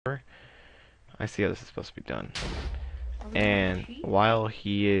I see how this is supposed to be done. And while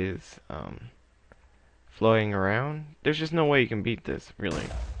he is floating around, there's just no way you can beat this, really.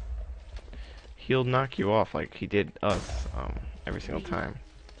 He'll knock you off like he did us every single time.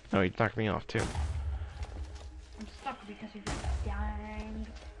 No, he knocked me off too. I'm stuck because of your dang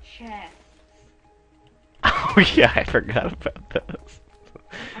chest. Oh yeah, I forgot about this.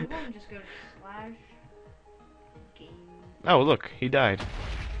 I'm going to just go to slash game. Oh look, he died.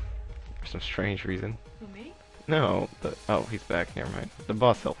 For some strange reason. Who, me? No, oh, he's back, never mind. The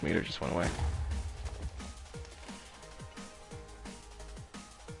boss health meter just went away.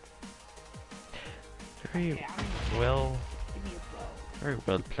 Very well... Very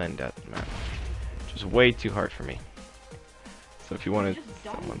well planned out map. Just way too hard for me. So if you wanted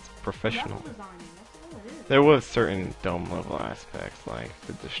someone's professional... There was certain dome level aspects, like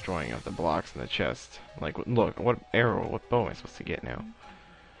the destroying of the blocks in the chest. Like, look, what arrow, what bow am I supposed to get now?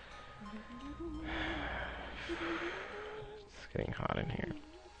 It's getting hot in here.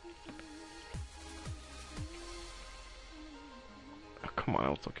 Oh, come on, I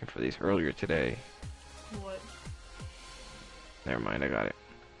was looking for these earlier today. What? Never mind, I got it.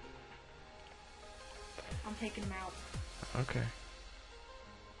 I'm taking him out. Okay.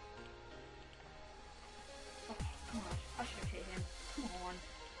 Oh, come on. I should have hit him. Come on.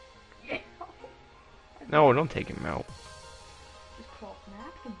 Yeah. No, don't take him out. Just crawl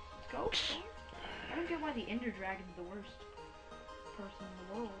snap him. Let's go. I don't get why the Enderdragon is the worst person in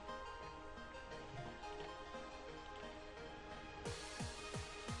the world.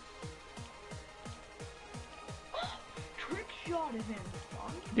 Trick shot at him,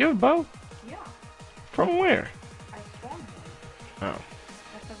 son. You have a bow? Yeah. From where? I spawned him. Oh.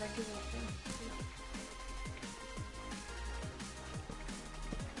 That's a regular thing.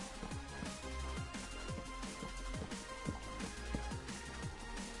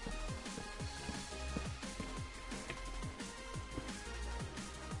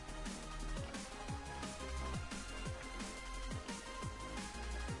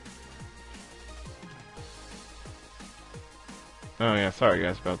 Oh yeah, sorry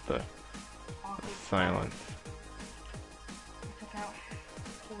guys about the silence. I took out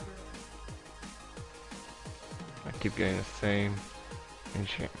quarter. I keep getting the same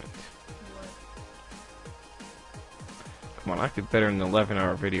enchantment. Come on, I could better in the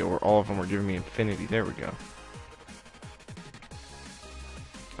 11-hour video where all of them were giving me infinity. There we go.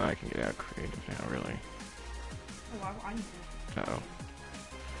 I can get out creative now, really. Oh, I need to. Uh-oh.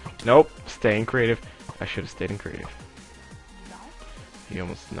 Nope, staying creative. I should have stayed in creative. He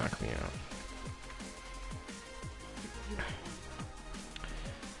almost knocked me out.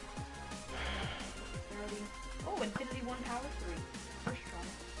 Oh, Infinity 1 Power 3. First try.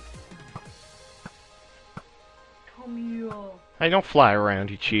 Come here. Hey, don't fly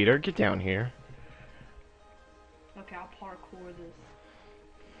around, you cheater. Get down here. Okay, I'll parkour this.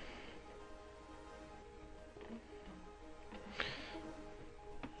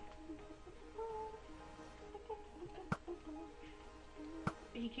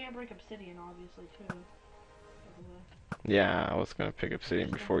 He can't break obsidian, obviously, too. Yeah, I was gonna pick obsidian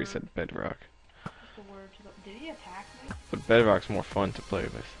before he said bedrock. The word to the... Did he attack me? But bedrock's more fun to play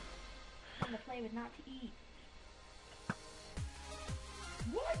with. Fun to play with, not to eat.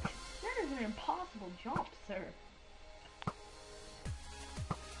 What? That is an impossible jump, sir.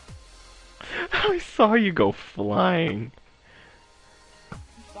 I saw you go flying. I'm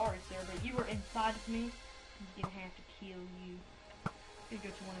sorry, sir, but you were inside of me. I'm gonna have to kill you. I'm gonna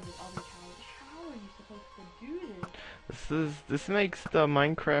go to one of the other towers. How are you supposed to do this? This makes the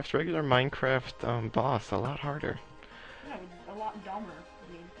regular Minecraft boss a lot harder. No, a lot dumber. I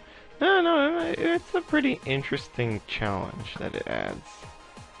mean, No, it's a pretty interesting challenge that it adds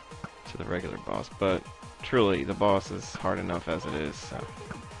to the regular boss, but truly the boss is hard enough as it is, so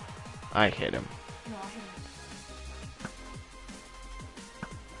I hit him. no, I haven't.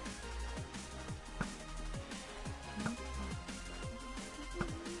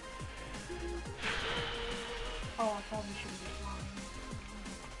 Oh, I thought we should be flying.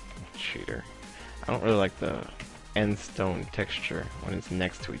 Cheater. I don't really like the end stone texture when it's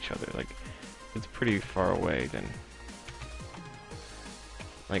next to each other. Like, it's pretty far away than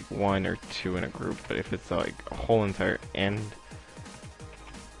like one or two in a group, but if it's like a whole entire end,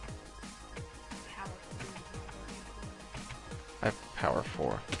 I have power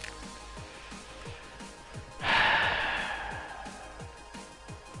 4. That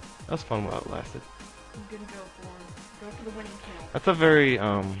was fun while it lasted. I'm gonna go for the winning kill. That's a very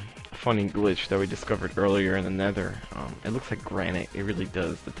funny glitch that we discovered earlier in the Nether. It looks like granite. It really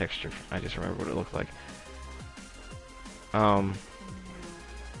does. The texture. I just remember what it looked like.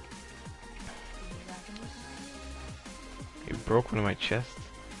 broke one of my chests?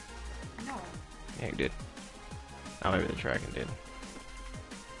 No. Yeah, you did. Oh, maybe the dragon did.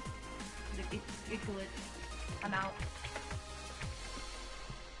 It glitched. I'm out.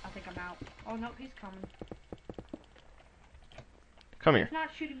 I think I'm out. Oh no, he's coming. Come here. He's not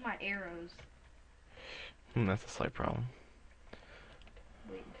shooting my arrows. That's a slight problem.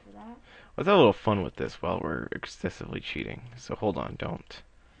 Waiting for that. Let's have a little fun with this while we're excessively cheating. So hold on, don't.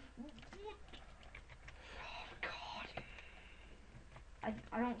 Oh god.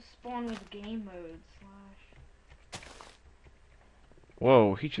 I don't spawn with game mode /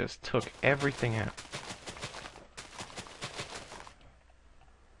 Whoa, he just took everything out.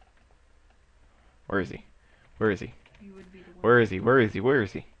 Where is he? Where is he? You would be the one. Where is he? Where is he? Where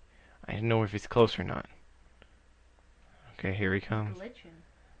is he? I didn't know if he's close or not. Okay, here he comes. Glitching.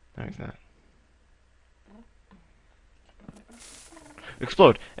 No, he's not.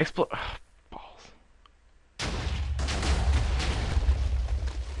 Explode! Explode! Ugh, balls.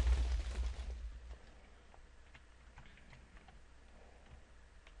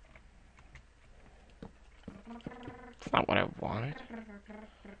 It's not what I wanted.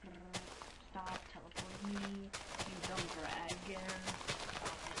 Stop teleporting me, you dumb dragon.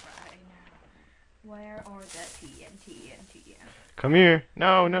 Stop it right now. Where are the TNT? Come here!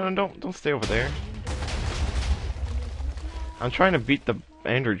 No, no, no! Don't stay over there. I'm trying to beat the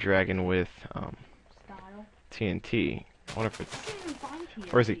Enderdragon with Style. TNT. I wonder if I it's. can't even find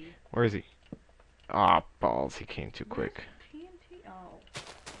TNT. Where is he? Where is he? Ah, balls! He came too quick. TNT? Oh.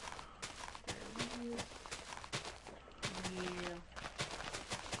 There he is. Yeah.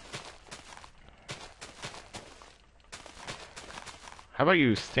 How about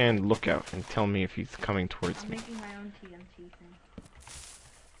you stand lookout and tell me if he's coming towards I'm me? making my own TNT thing.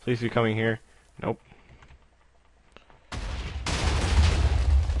 Please be coming here. Nope.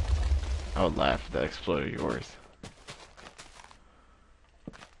 I would laugh if that exploded yours.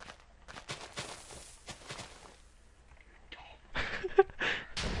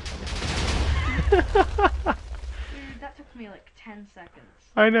 Dude, that took me like 10 seconds.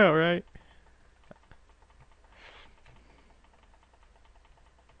 I know, right?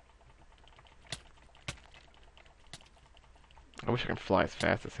 I wish I could fly as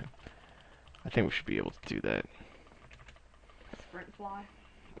fast as him. I think we should be able to do that. Sprint fly.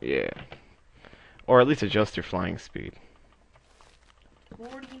 Yeah. Or at least adjust your flying speed.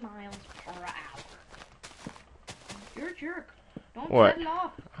 40 miles per hour. You're a jerk. Don't What? set it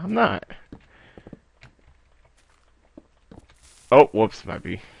off. I'm not. Oh, whoops, my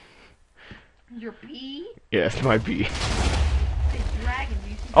bee. Your bee? Yes, my bee. The dragon.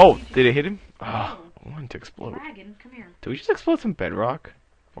 Oh, did it hit him? Oh, No. I wanted to explode. Dragon, come here. Did we just explode some bedrock?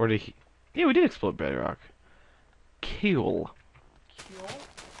 Or did he... Yeah, we did explode bedrock. Cool. Kill?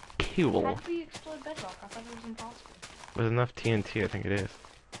 Cool. How did we explode bedrock? I thought it was impossible. With enough TNT, I think it is.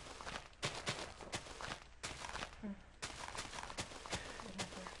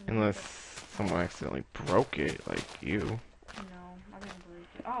 Unless someone accidentally broke it, like you. No, I didn't break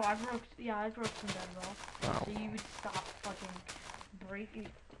it. Oh, I broke some bedrock. Wow. So you would stop fucking breaking.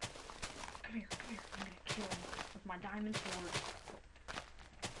 Come here, I'm gonna kill him with my diamond sword.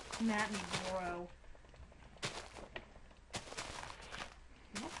 Come at me, bro.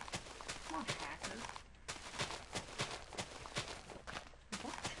 What? I'm not a hacker.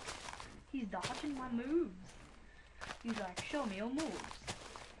 What? He's dodging my moves. He's like, show me your moves.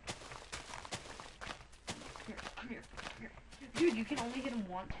 Come here. Dude, you can only hit him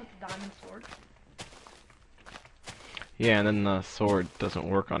once with the diamond sword. Yeah, and then the sword doesn't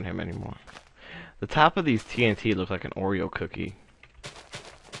work on him anymore. The top of these TNT looks like an Oreo cookie.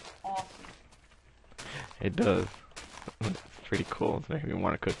 Awesome. It does. It's pretty cool. It's making me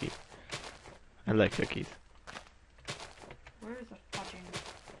want a cookie. I like cookies. Where is the fucking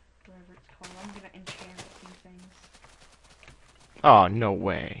whatever it's called? I'm gonna enchant a few things. Oh, no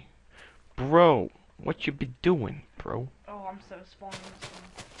way. Bro, what you be doing, bro? Oh, I'm so spawning this thing.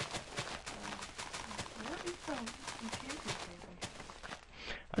 What is the enchanted table?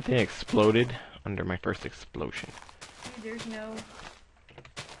 I think it exploded under my first explosion. Dude, there's no...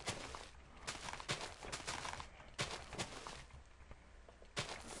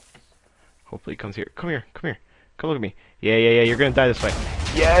 Hopefully he comes here. Come here. Come look at me. Yeah, you're gonna die this way.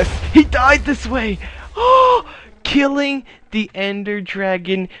 Yes! He died this way! Oh! Killing the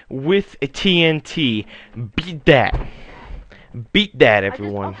Enderdragon with a TNT. Beat that. Beat that,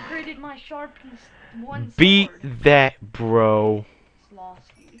 everyone. I just upgraded my sharpened one Beat sword. that, bro.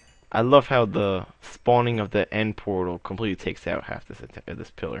 Slosky. I love how the spawning of the end portal completely takes out half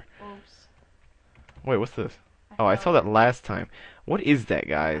this pillar. Oops. Wait, what's this? Oh, I saw that last time. What is that, I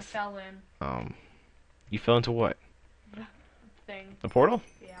guys? fell in. You fell into what? thing. The portal?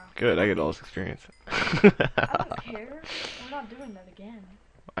 Yeah. Good, I get all this experience. I don't care. We're not doing that again.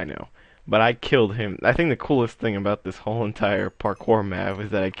 I know. But I killed him. I think the coolest thing about this whole entire parkour map is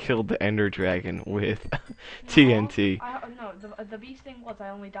that I killed the Enderdragon with TNT. No, the beast thing was I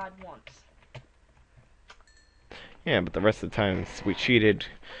only died once. Yeah, but the rest of the times we cheated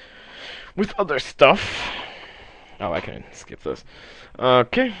with other stuff. Oh, I can skip this.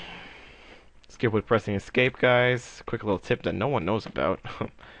 Okay. Skip with pressing escape, guys. Quick little tip that no one knows about.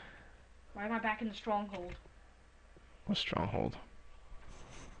 Why am I back in the stronghold? What stronghold?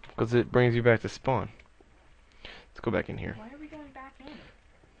 Because it brings you back to spawn. Let's go back in here. Why are we going back in?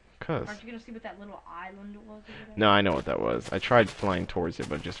 Cause. Aren't you gonna see what that little island was over there? No, I know what that was. I tried flying towards it,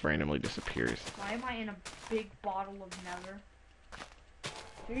 but it just randomly disappears. Why am I in a big bottle of nether?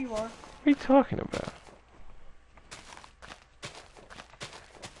 Here you are. What are you talking about?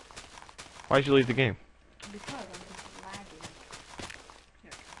 Why'd you leave the game? Because I'm just lagging.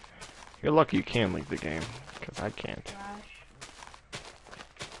 Here. You're lucky you can leave the game, because I can't. Flash.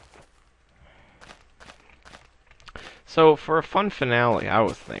 So, for a fun finale, I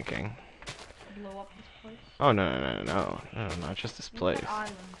was thinking... Blow up this place? Oh, no, not just this place. What's that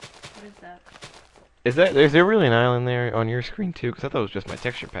island? What is that? Is there really an island there on your screen, too? Because I thought it was just my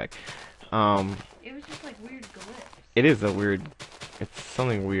texture pack. It was just like weird glyphs. It is a weird... It's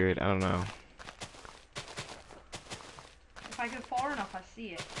something weird, I don't know. If I go far enough, I see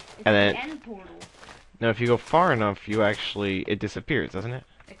it. It's And the then- end portal. No, if you go far enough, you actually... It disappears, doesn't it?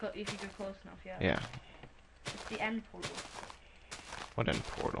 If you go close enough, yeah. Yeah. It's the end portal. What end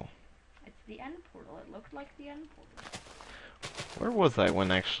portal? It's the end portal. It looked like the end portal. Where was I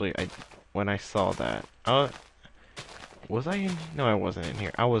when I saw that? Was I in? No, I wasn't in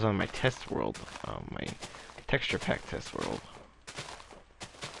here. I was on my test world, my texture pack test world.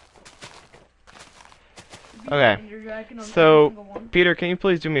 Okay. So, Peter, can you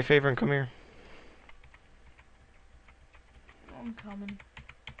please do me a favor and come here? I'm coming.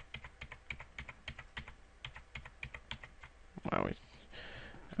 Wow.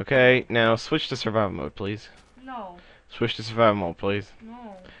 Okay, now switch to survival mode, please. No. Switch to survival mode, please.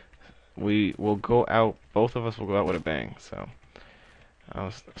 No. We will go out. Both of us will go out with a bang. So,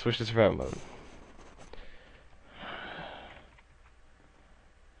 I'll switch to survival mode.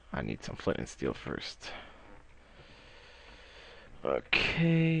 I need some flint and steel first.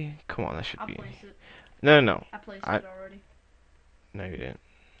 Okay, come on, that should be. Place it. No. I placed it already. No, you didn't.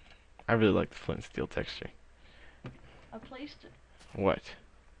 I really like the flint and steel texture. I placed it. What?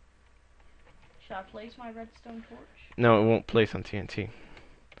 Should I place my redstone torch? No, it won't place on TNT.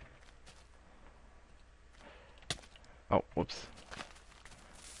 Oh, whoops.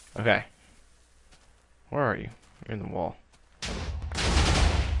 Okay. Where are you? You're in the wall.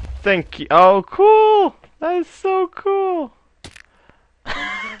 Thank you. Oh, cool! That is so cool!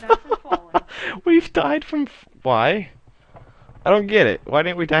 I'm gonna die from falling. We've died from... Why? I don't get it. Why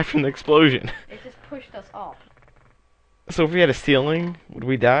didn't we die from the explosion? It just pushed us up. So if we had a ceiling, would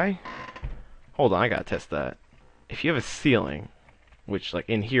we die? Hold on, I gotta test that. If you have a ceiling, which, like,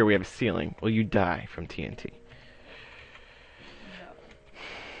 in here we have a ceiling, will you die from TNT?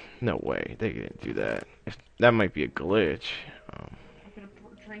 No. No way, they didn't do that. That might be a glitch. I'm gonna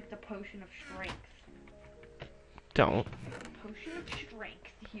drink the potion of strength. Don't. Potion of strength.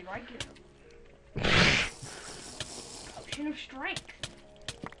 Here I go. Potion of strength.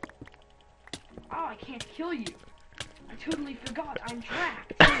 Oh, I can't kill you. I totally forgot. I'm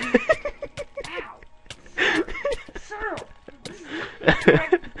trapped. Ow. Sir, this is not the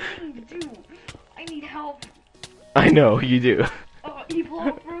correct thing to do. I need help. I know, you do. Oh,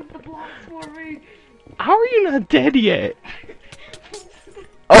 Evil broke the blocks for me. How are you not dead yet?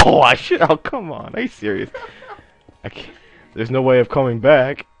 Oh, I should. Oh, come on. Are you serious? I can't. There's no way of coming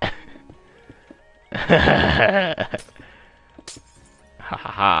back. Ha ha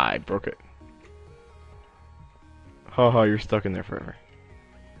ha, I broke it. Haha, you're stuck in there forever.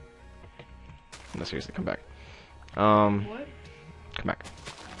 No, seriously, come back. What? Come back.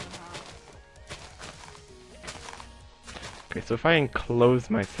 Okay, so if I enclose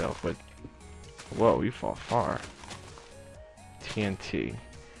myself with... Whoa, you fall far. TNT.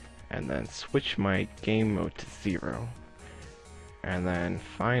 And then switch my game mode to 0. And then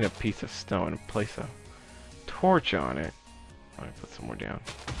find a piece of stone and place a torch on it. Let me put some more down.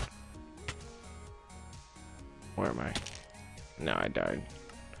 Where am I? No, I died.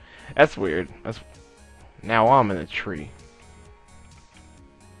 That's weird. Now I'm in a tree.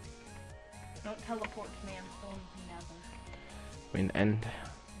 Don't teleport to me, I'm still in the nether. I mean, end.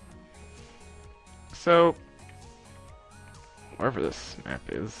 So, wherever this map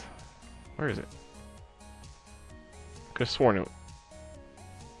is, where is it? Could have sworn it.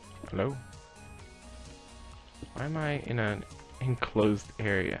 Hello? Why am I in an enclosed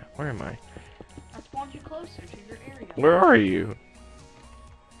area? Where am I? I spawned you closer to your area. Where are you?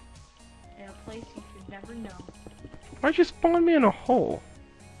 In a place you should never know. Why'd you spawn me in a hole?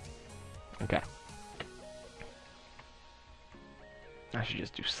 Okay. I should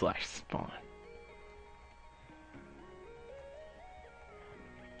just do /spawn.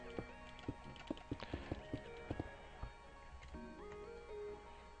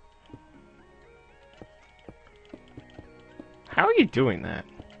 How are you doing that?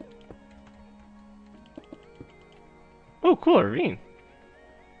 Oh, cool, ravine.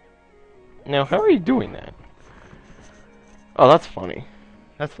 Now, how are you doing that? Oh, that's funny.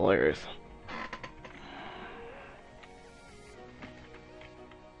 That's hilarious.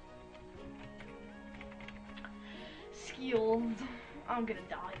 Skills. I'm gonna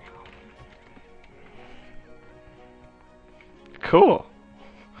die now. Cool.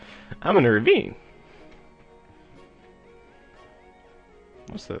 I'm in a ravine.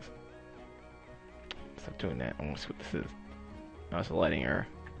 What's this? Stop doing that. I want to see what this is. Oh, it's a lighting error.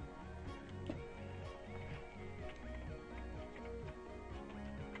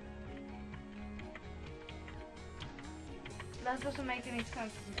 That doesn't make any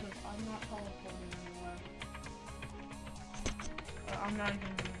sense because I'm not teleporting anywhere. I'm not even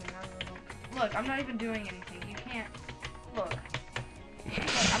moving. I really don't. Look, I'm not even doing anything. You can't. Look.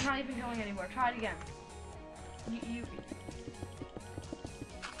 Look, I'm not even going anywhere. Try it again. You.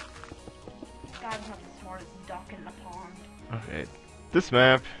 God, I'm not the smartest duck in the pond. Okay. This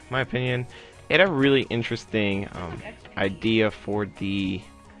map, in my opinion, it had a really interesting idea for the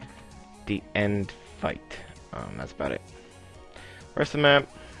end fight. That's about it. Rest of the map,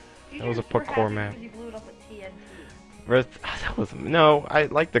 that was a parkour map. You blew it up with TNT. That was no. I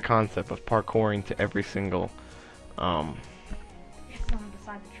like the concept of parkouring to every single Someone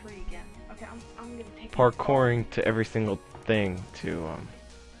beside the tree again. Okay, I'm gonna take. parkouring to every single thing to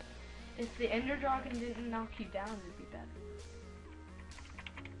If the Enderdragon didn't knock you down, it'd be better.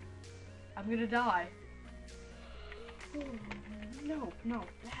 I'm gonna die. Oh, no,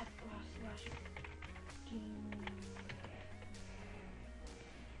 that slash.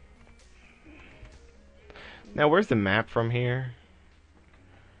 Now, where's the map from here?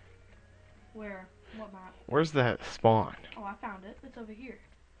 Where? What map? Where's that spawn? Oh, I found it. It's over here.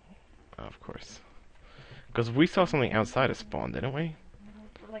 Oh, of course. Because we saw something outside of spawn, didn't we?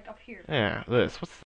 Like up here. Yeah, this. What's